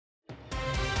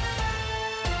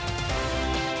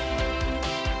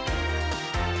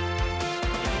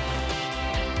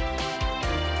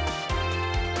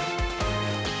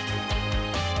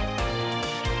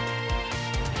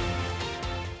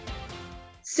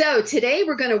So today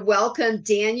we're going to welcome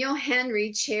Daniel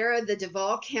Henry, chair of the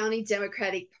Duval County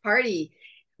Democratic Party.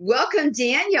 Welcome,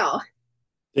 Daniel.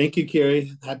 Thank you,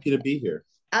 Keri. Happy to be here.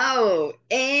 Oh,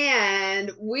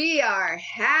 and we are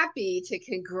happy to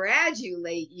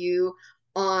congratulate you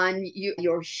on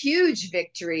your huge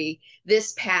victory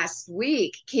this past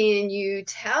week. Can you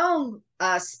tell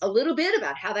us a little bit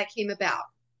about how that came about?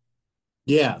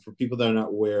 Yeah, for people that are not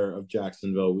aware of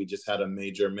Jacksonville, we just had a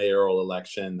major mayoral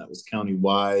election that was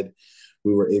countywide.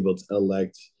 We were able to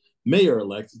elect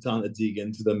Mayor-elect Donna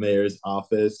Deegan to the mayor's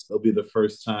office. It'll be the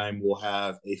first time we'll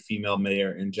have a female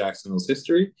mayor in Jacksonville's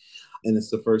history, and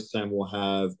it's the first time we'll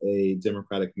have a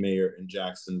Democratic mayor in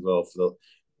Jacksonville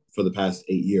for the past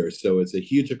 8 years. So it's a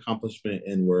huge accomplishment,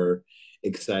 and we're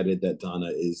excited that Donna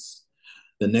is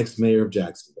the next mayor of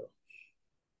Jacksonville.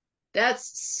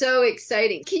 That's so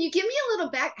exciting. Can you give me a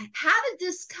little back? How did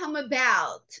this come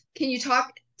about? Can you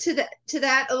talk to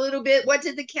that a little bit? What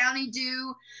did the county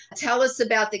do? Tell us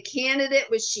about the candidate.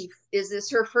 Is this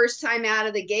her first time out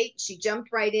of the gate? She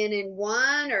jumped right in and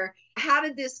won, or how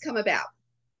did this come about?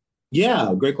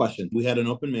 Yeah, great question. We had an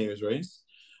open mayor's race.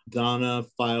 Donna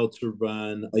filed to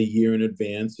run a year in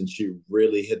advance, and she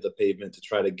really hit the pavement to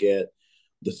try to get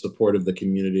the support of the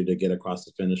community to get across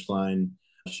the finish line.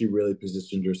 She really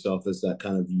positioned herself as that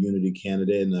kind of unity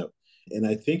candidate, and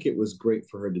I think it was great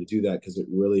for her to do that because it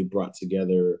really brought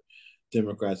together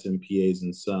Democrats and PAs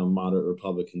and some moderate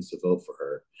Republicans to vote for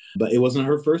her. But it wasn't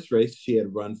her first race. She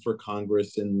had run for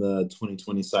Congress in the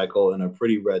 2020 cycle in a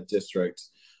pretty red district,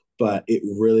 but it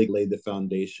really laid the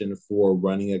foundation for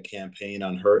running a campaign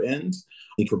on her end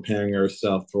and preparing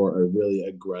herself for a really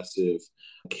aggressive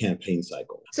campaign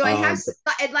cycle. So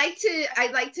I'd like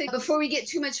to, before we get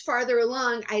too much farther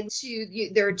along,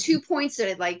 there are 2 points that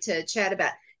I'd like to chat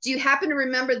about. Do you happen to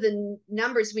remember the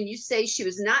numbers when you say she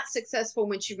was not successful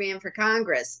when she ran for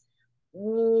Congress?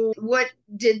 What were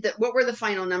the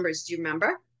final numbers? Do you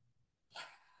remember?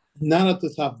 Not at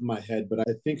the top of my head, but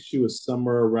I think she was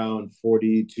somewhere around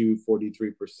 42,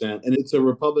 43%. And it's a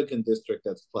Republican district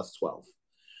that's plus 12.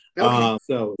 Okay.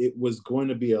 So it was going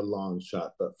to be a long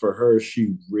shot, but for her,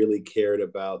 she really cared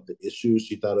about the issues.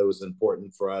 She thought it was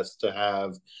important for us to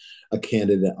have a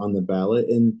candidate on the ballot.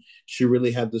 And she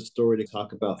really had the story to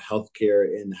talk about healthcare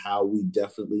and how we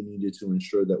definitely needed to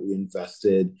ensure that we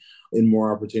invested in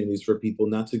more opportunities for people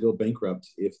not to go bankrupt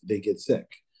if they get sick.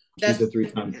 She's That's a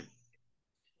three-time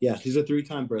Yeah, she's a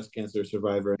three-time breast cancer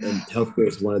survivor, and healthcare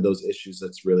is one of those issues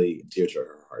that's really dear to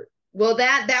her heart. Well,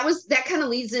 that kind of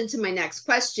leads into my next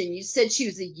question. You said she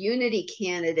was a unity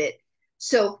candidate.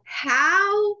 So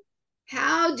how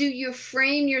do you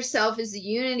frame yourself as a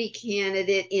unity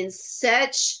candidate in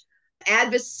such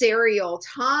adversarial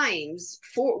times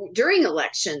for during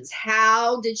elections?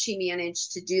 How did she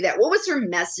manage to do that? What was her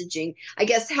messaging? I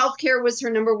guess healthcare was her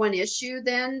number one issue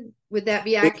then. Would that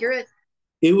be It, accurate?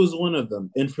 it was one of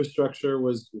them. Infrastructure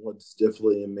was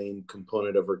definitely a main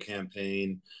component of her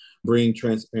campaign. Bringing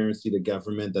transparency to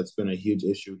government, that's been a huge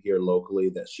issue here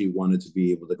locally, that she wanted to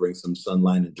be able to bring some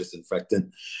sunlight and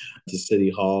disinfectant to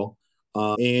City Hall.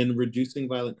 And reducing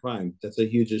violent crime. That's a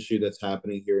huge issue that's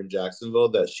happening here in Jacksonville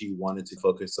that she wanted to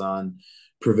focus on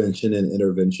prevention and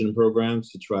intervention programs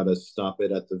to try to stop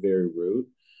it at the very root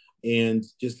and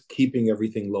just keeping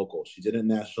everything local. She didn't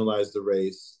nationalize the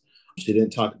race. She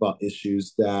didn't talk about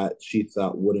issues that she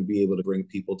thought wouldn't be able to bring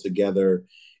people together.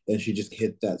 And she just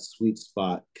hit that sweet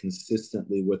spot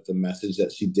consistently with the message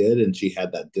that she did. And she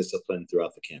had that discipline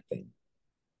throughout the campaign.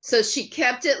 So she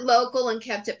kept it local and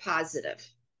kept it positive.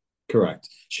 Correct.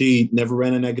 She never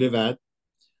ran a negative ad.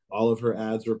 All of her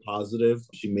ads were positive.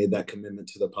 She made that commitment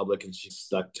to the public and she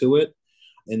stuck to it.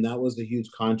 And that was a huge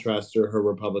contrast to her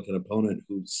Republican opponent,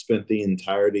 who spent the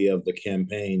entirety of the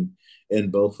campaign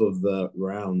in both of the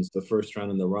rounds, the first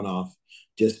round and the runoff,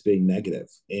 just being negative.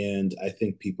 And I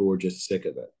think people were just sick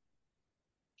of it.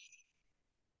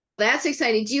 That's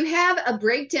exciting. Do you have a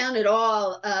breakdown at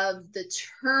all of the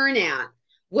turnout?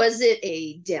 Was it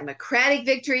a Democratic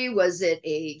victory? Was it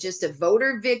a just a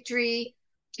voter victory?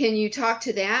 Can you talk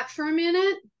to that for a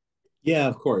minute? Yeah,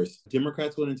 of course.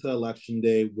 Democrats went into election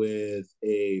day with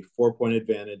a 4 point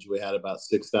advantage. We had about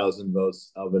 6,000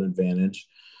 votes of an advantage.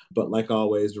 But like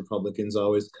always, Republicans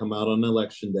always come out on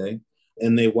election day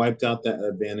and they wiped out that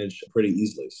advantage pretty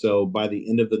easily. So by the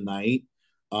end of the night,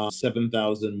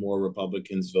 7,000 more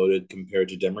Republicans voted compared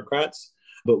to Democrats.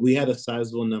 But we had a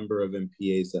sizable number of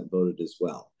MPAs that voted as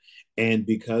well. And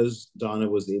because Donna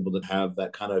was able to have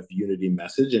that kind of unity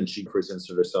message and she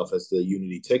presented herself as the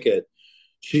unity ticket,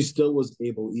 she still was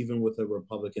able, even with a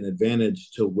Republican advantage,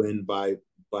 to win by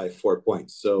 4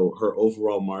 points. So her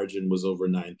overall margin was over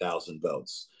 9,000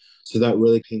 votes. So that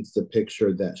really paints the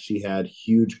picture that she had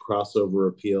huge crossover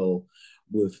appeal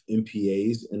with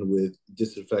MPAs and with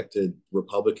disaffected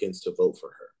Republicans to vote for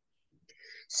her.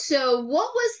 So,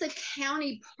 what was the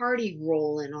county party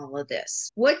role in all of this?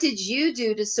 What did you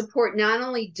do to support not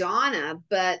only Donna,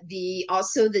 but the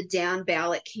also the down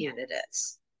ballot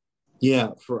candidates? Yeah,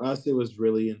 for us, it was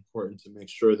really important to make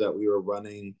sure that we were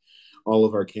running all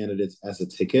of our candidates as a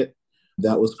ticket.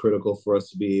 That was critical for us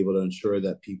to be able to ensure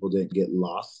that people didn't get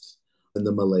lost in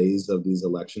the malaise of these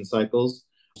election cycles.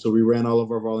 So we ran all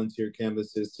of our volunteer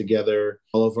canvases together.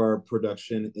 All of our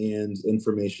production and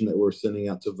information that we're sending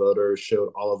out to voters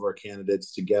showed all of our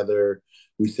candidates together.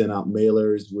 We sent out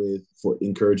mailers for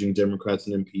encouraging Democrats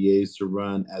and MPAs to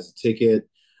run as a ticket.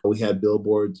 We had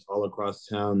billboards all across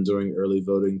town during early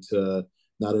voting to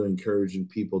not only encouraging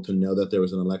people to know that there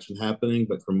was an election happening,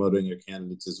 but promoting your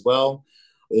candidates as well.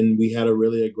 And we had a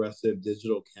really aggressive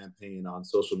digital campaign on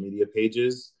social media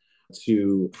pages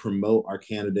to promote our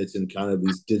candidates in kind of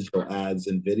these digital ads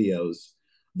and videos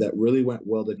that really went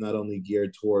well, that not only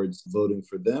geared towards voting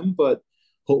for them, but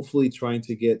hopefully trying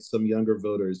to get some younger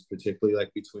voters, particularly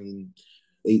like between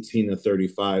 18 and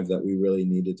 35, that we really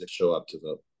needed to show up to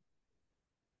vote.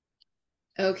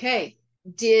 Okay.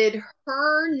 Did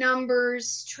her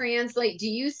numbers translate? Do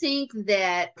you think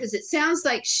that, because it sounds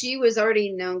like she was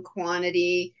already known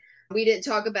quantity. We didn't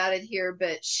talk about it here,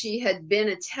 but she had been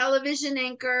a television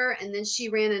anchor and then she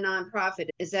ran a nonprofit.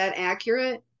 Is that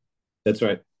accurate? That's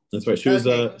right. That's right. She was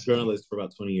Okay. a journalist for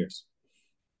about 20 years.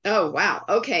 Oh, wow.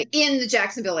 Okay. In the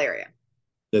Jacksonville area.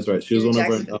 That's right. She was In one of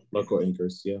our Jacksonville. local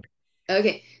anchors. Yeah.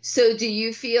 Okay. So do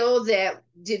you feel that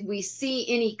did we see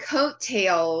any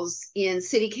coattails in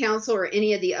city council or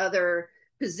any of the other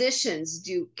positions?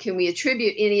 Can we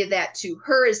attribute any of that to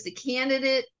her as the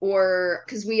candidate, or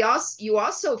because you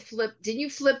also flipped, didn't you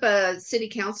flip a city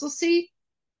council seat?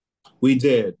 We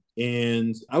did.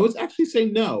 And I would actually say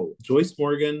no. Joyce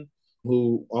Morgan,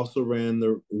 who also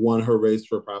won her race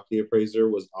for property appraiser,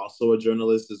 was also a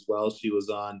journalist as well. She was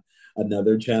on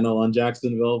another channel on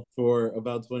Jacksonville for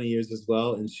about 20 years as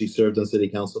well. And she served on city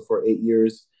council for 8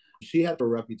 years. She had a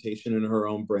reputation in her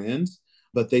own brand,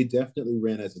 but they definitely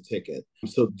ran as a ticket.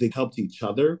 So they helped each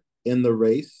other in the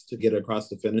race to get across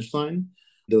the finish line.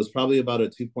 There was probably about a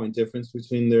 2 point difference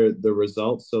between the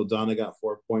results. So Donna got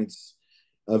 4 points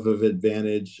of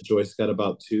advantage. Joyce got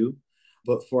about two.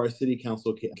 But for our city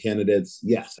council candidates,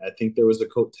 yes, I think there was a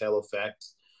coattail effect.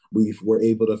 We were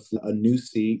able to flip a new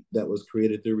seat that was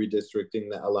created through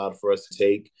redistricting that allowed for us to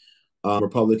take.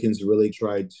 Republicans really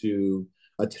tried to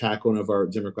attack one of our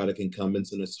Democratic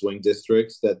incumbents in a swing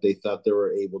districts that they thought they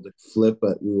were able to flip,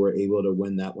 but we were able to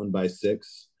win that one by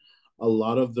 6. A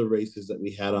lot of the races that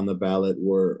we had on the ballot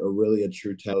were really a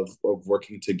true tale of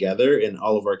working together, and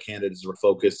all of our candidates were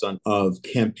focused on of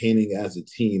campaigning as a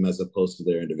team as opposed to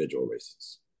their individual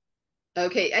races.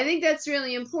 Okay, I think that's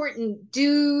really important.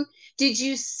 Did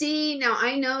you see, now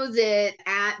I know that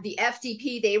at the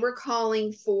FDP they were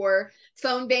calling for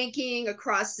phone banking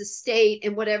across the state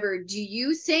and whatever. Do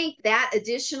you think that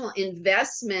additional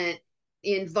investment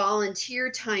in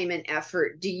volunteer time and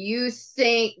effort,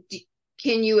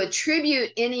 can you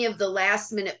attribute any of the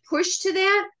last minute push to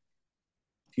that?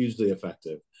 Hugely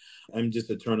effective. I'm just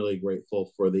eternally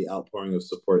grateful for the outpouring of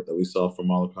support that we saw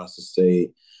from all across the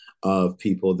state, of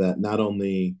people that not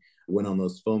only went on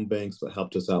those phone banks, but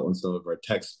helped us out on some of our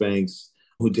text banks,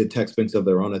 who did text banks of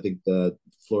their own. I think the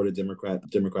Florida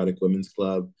Democratic Women's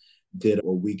Club did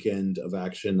a weekend of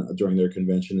action during their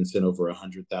convention and sent over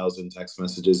 100,000 text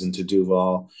messages into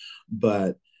Duval.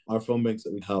 But our phone banks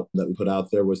that we put out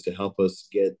there was to help us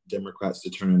get Democrats to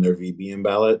turn in their VBM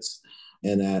ballots.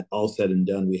 And at all said and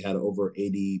done, we had over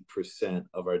 80%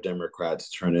 of our Democrats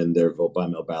turn in their vote by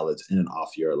mail ballots in an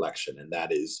off year election. And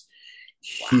that is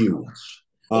huge.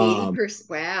 80%.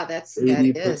 Wow, that is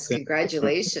 80%.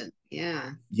 congratulations.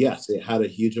 Yeah. Yes, it had a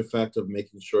huge effect of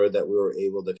making sure that we were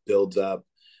able to build up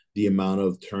the amount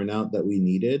of turnout that we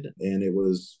needed. And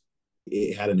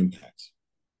it had an impact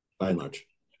by and large.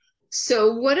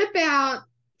 So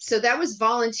that was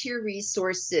volunteer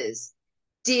resources.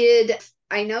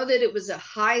 I know that it was a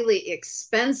highly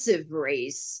expensive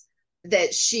race,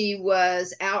 that she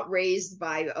was outraised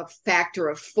by a factor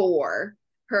of 4.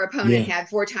 Her opponent Yeah. had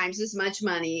 4 times as much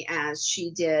money as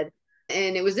she did,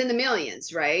 and it was in the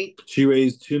millions, right? She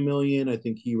raised 2 million. I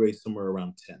think he raised somewhere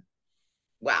around 10.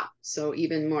 Wow. So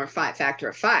even more, factor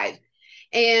of 5.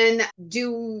 And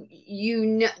do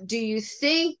you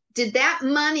think, did that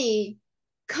money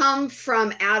come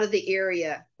from out of the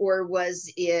area, or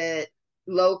was it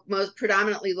most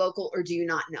predominantly local, or do you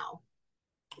not know?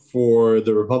 For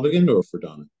the Republican or for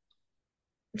Donna?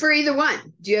 For either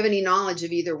one? Do you have any knowledge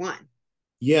of either one?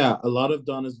 Yeah, a lot of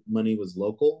Donna's money was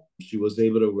local. She was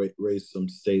able to raise some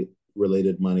state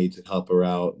related money to help her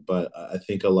out, but I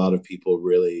think a lot of people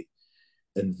really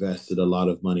invested a lot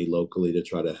of money locally to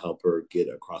try to help her get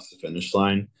across the finish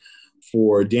line.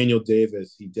 For Daniel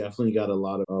Davis, he definitely got a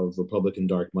lot of Republican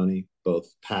dark money, both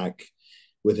PAC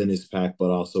within his PAC,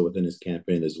 but also within his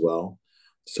campaign as well.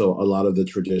 So a lot of the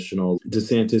traditional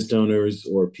DeSantis donors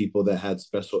or people that had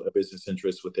special business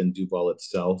interests within Duval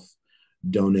itself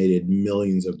donated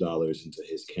millions of dollars into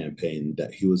his campaign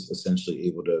that he was essentially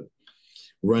able to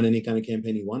run any kind of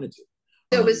campaign he wanted to.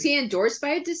 So was he endorsed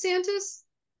by DeSantis?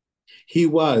 He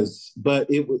was, but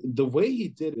the way he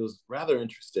did it was rather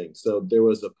interesting. So there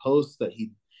was a post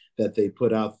that they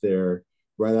put out there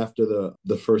right after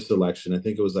the first election. I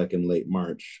think it was like in late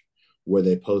March, where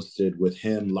they posted with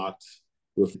him locked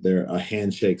with their a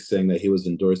handshake saying that he was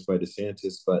endorsed by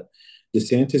DeSantis, but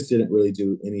DeSantis didn't really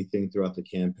do anything throughout the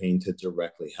campaign to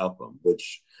directly help him,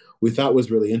 which we thought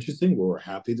was really interesting. We were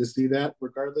happy to see that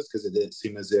regardless, because it didn't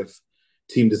seem as if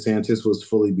Team DeSantis was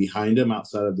fully behind him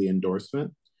outside of the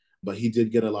endorsement, but he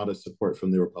did get a lot of support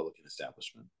from the Republican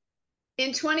establishment.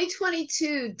 In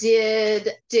 2022, did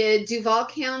Duval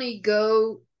County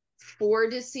go for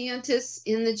DeSantis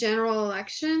in the general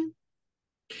election?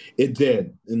 It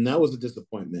did, and that was a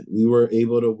disappointment. We were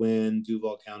able to win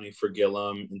Duval County for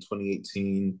Gillum in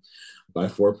 2018 by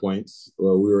 4 points,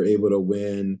 or we were able to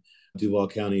win Duval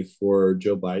County for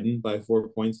Joe Biden by 4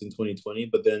 points in 2020,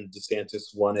 but then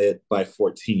DeSantis won it by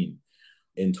 14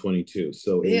 in 22.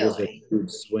 So it was a Really?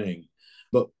 huge swing.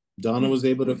 But Donna was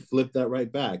able to flip that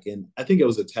right back. And I think it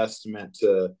was a testament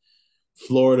to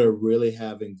Florida really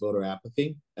having voter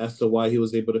apathy as to why he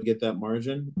was able to get that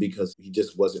margin, because he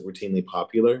just wasn't routinely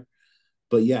popular.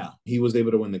 But yeah, he was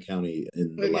able to win the county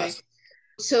in the Okay. last.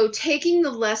 So taking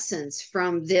the lessons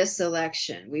from this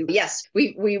election, we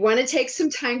want to take some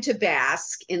time to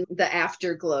bask in the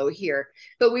afterglow here,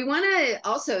 but we want to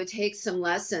also take some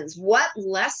lessons. What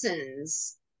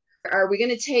lessons are we going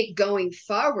to take going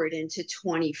forward into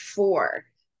 24?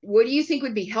 What do you think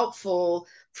would be helpful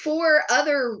for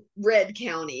other red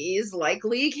counties like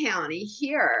Lee County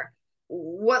here?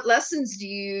 What lessons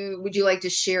would you like to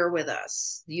share with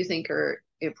us, do you think are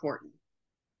important?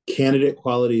 Candidate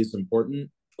quality is important.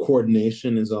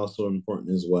 Coordination is also important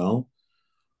as well.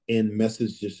 And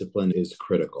message discipline is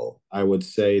critical. I would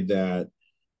say that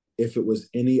if it was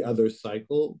any other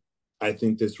cycle, I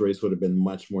think this race would have been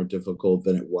much more difficult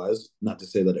than it was. Not to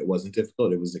say that it wasn't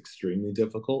difficult, it was extremely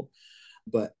difficult.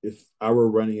 But if I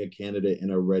were running a candidate in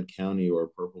a red county or a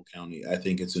purple county, I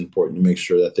think it's important to make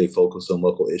sure that they focus on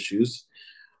local issues.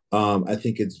 I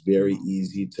think it's very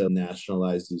easy to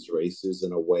nationalize these races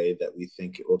in a way that we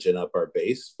think it will gin up our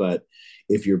base. But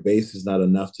if your base is not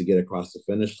enough to get across the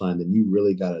finish line, then you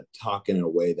really got to talk in a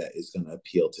way that is going to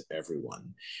appeal to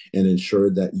everyone and ensure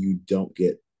that you don't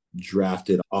get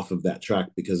drafted off of that track,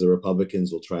 because the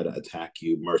Republicans will try to attack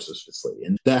you mercilessly.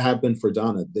 And that happened for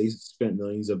Donna. They spent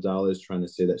millions of dollars trying to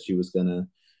say that she was going to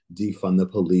defund the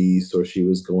police, or she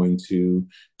was going to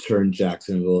turn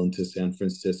Jacksonville into San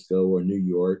Francisco or New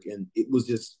York. And it was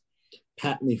just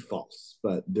patently false,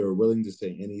 but they're willing to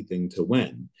say anything to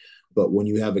win. But when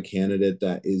you have a candidate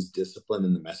that is disciplined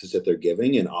in the message that they're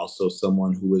giving, and also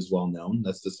someone who is well known,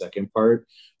 that's the second part,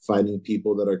 finding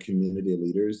people that are community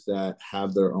leaders that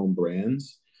have their own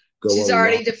brands go She's a long.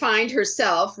 already defined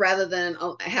herself rather than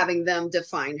having them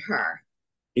define her.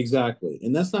 Exactly.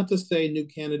 And that's not to say new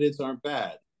candidates aren't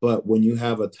bad. But when you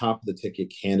have a top of the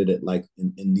ticket candidate like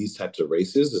in these types of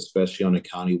races, especially on a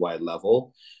countywide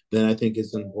level, then I think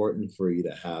it's important for you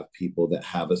to have people that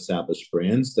have established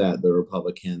brands that the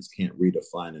Republicans can't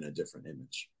redefine in a different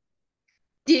image.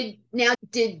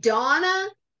 Did Donna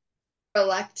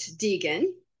elect Deegan?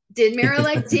 Did Mayor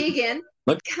elect Deegan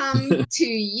come to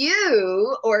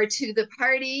you or to the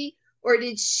party, or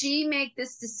did she make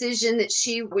this decision that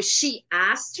she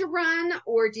asked to run,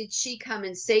 or did she come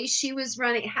and say she was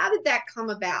running? How did that come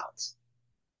about?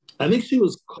 I think she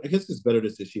was, I guess it's better to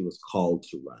say she was called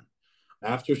to run.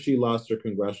 After she lost her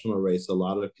congressional race, a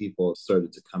lot of people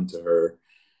started to come to her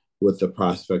with the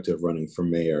prospect of running for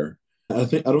mayor. I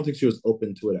don't think she was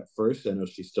open to it at first. I know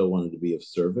she still wanted to be of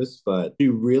service, but she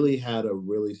really had a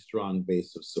really strong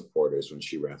base of supporters when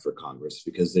she ran for Congress,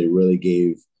 because they really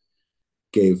gave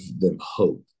them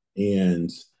hope. And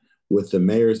with the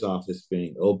mayor's office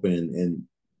being open, and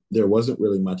there wasn't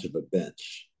really much of a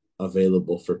bench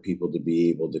available for people to be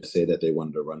able to say that they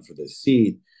wanted to run for this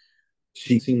seat,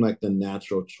 she seemed like the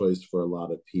natural choice for a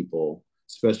lot of people,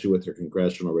 especially with her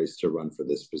congressional race, to run for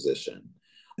this position.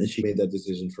 And she made that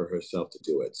decision for herself to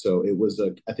do it. So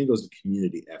I think it was a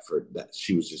community effort that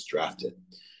she was just drafted.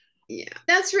 Yeah,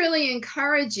 that's really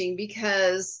encouraging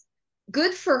because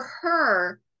good for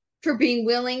her for being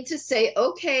willing to say,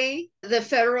 okay, the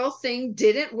federal thing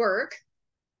didn't work.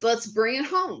 Let's bring it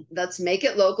home. Let's make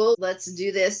it local. Let's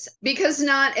do this because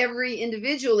not every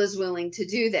individual is willing to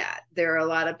do that. There are a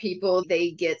lot of people, they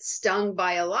get stung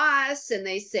by a loss and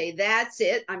they say, that's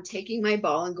it. I'm taking my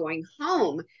ball and going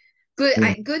home.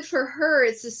 Good for her.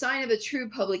 It's a sign of a true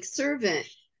public servant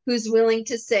who's willing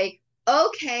to say,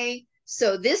 okay,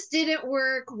 so this didn't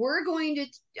work.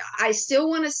 I still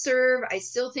want to serve. I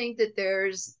still think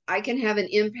that I can have an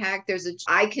impact.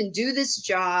 I can do this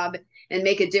job and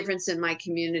make a difference in my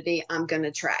community. I'm going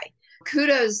to try.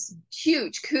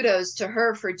 Huge kudos to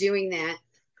her for doing that.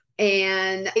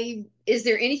 And is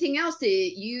there anything else that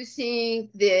you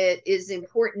think that is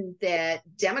important that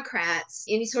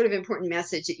any sort of important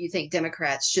message that you think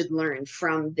Democrats should learn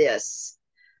from this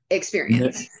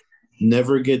experience?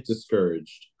 Never get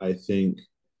discouraged. I think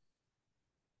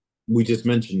we just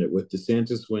mentioned it with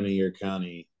DeSantis winning your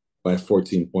county by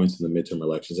 14 points in the midterm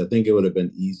elections. I think it would have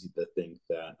been easy to think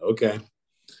that, okay,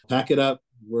 pack it up.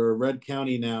 We're a red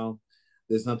county now.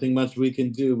 There's nothing much we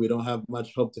can do. We don't have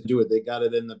much hope to do it. They got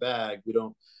it in the bag.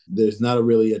 There's not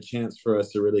really a chance for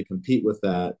us to really compete with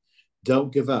that.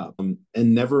 Don't give up and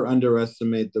never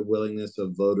underestimate the willingness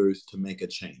of voters to make a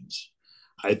change.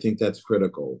 I think that's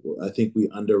critical. I think we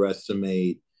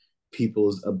underestimate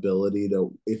people's ability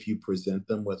to, if you present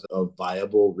them with a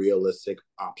viable, realistic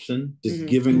option, just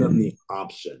giving them the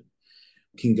option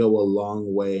can go a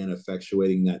long way in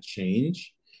effectuating that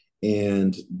change.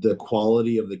 And the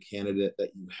quality of the candidate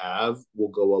that you have will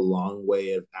go a long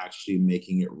way of actually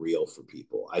making it real for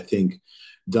people. I think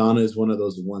Donna is one of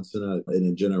those once in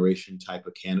a generation type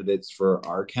of candidates for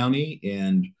our county.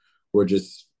 And we're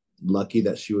just lucky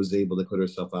that she was able to put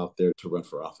herself out there to run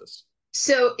for office.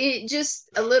 So it just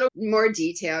a little more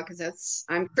detail because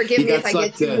forgive me if I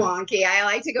get too wonky. I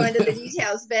like to go into the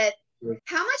details, but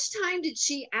how much time did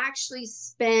she actually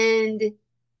spend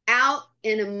out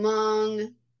and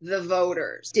among the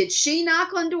voters? Did she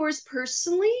knock on doors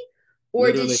personally, or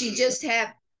literally, did she just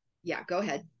have? Yeah, go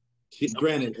ahead.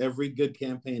 Granted, every good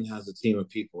campaign has a team of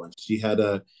people, and she had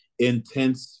a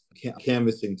intense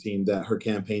canvassing team that her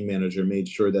campaign manager made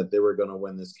sure that they were going to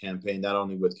win this campaign, not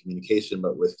only with communication,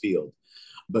 but with field.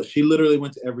 But she literally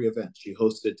went to every event. She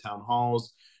hosted town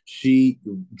halls. She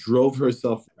drove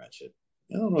herself wretched.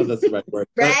 I don't know if that's the right word.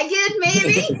 Ragged,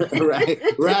 maybe? Right,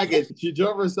 ragged. She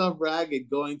drove herself ragged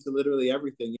going to literally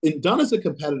everything. And Donna's a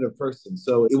competitive person,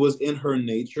 so it was in her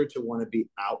nature to want to be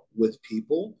out with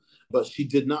people, but she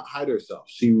did not hide herself.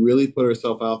 She really put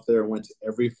herself out there and went to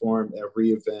every forum,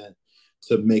 every event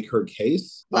to make her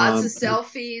case. Lots of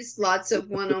selfies, lots of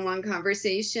one-on-one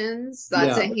conversations,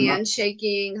 lots of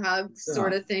handshaking, hugs,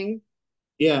 sort of thing.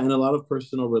 Yeah, and a lot of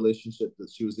personal relationships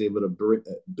that she was able to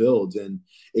build. And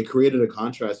it created a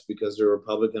contrast because her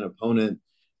Republican opponent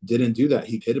didn't do that.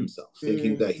 He hid himself,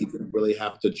 thinking that he didn't really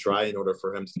have to try in order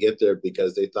for him to get there,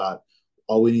 because they thought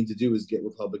all we need to do is get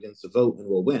Republicans to vote and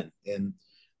we'll win. And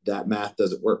that math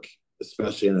doesn't work,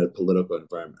 especially in a political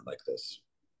environment like this.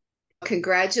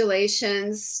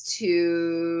 Congratulations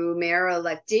to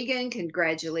Mayor-elect Deegan.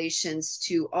 Congratulations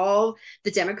to all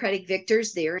the Democratic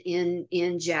victors there in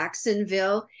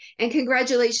Jacksonville. And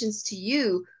congratulations to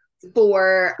you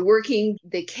for working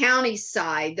the county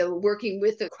side,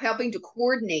 helping to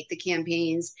coordinate the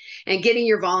campaigns and getting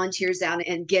your volunteers out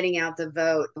and getting out the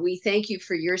vote. We thank you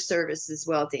for your service as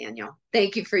well, Daniel.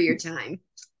 Thank you for your time.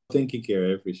 Thank you, Keri.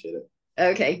 I appreciate it.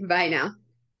 Okay, bye now.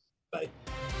 Bye.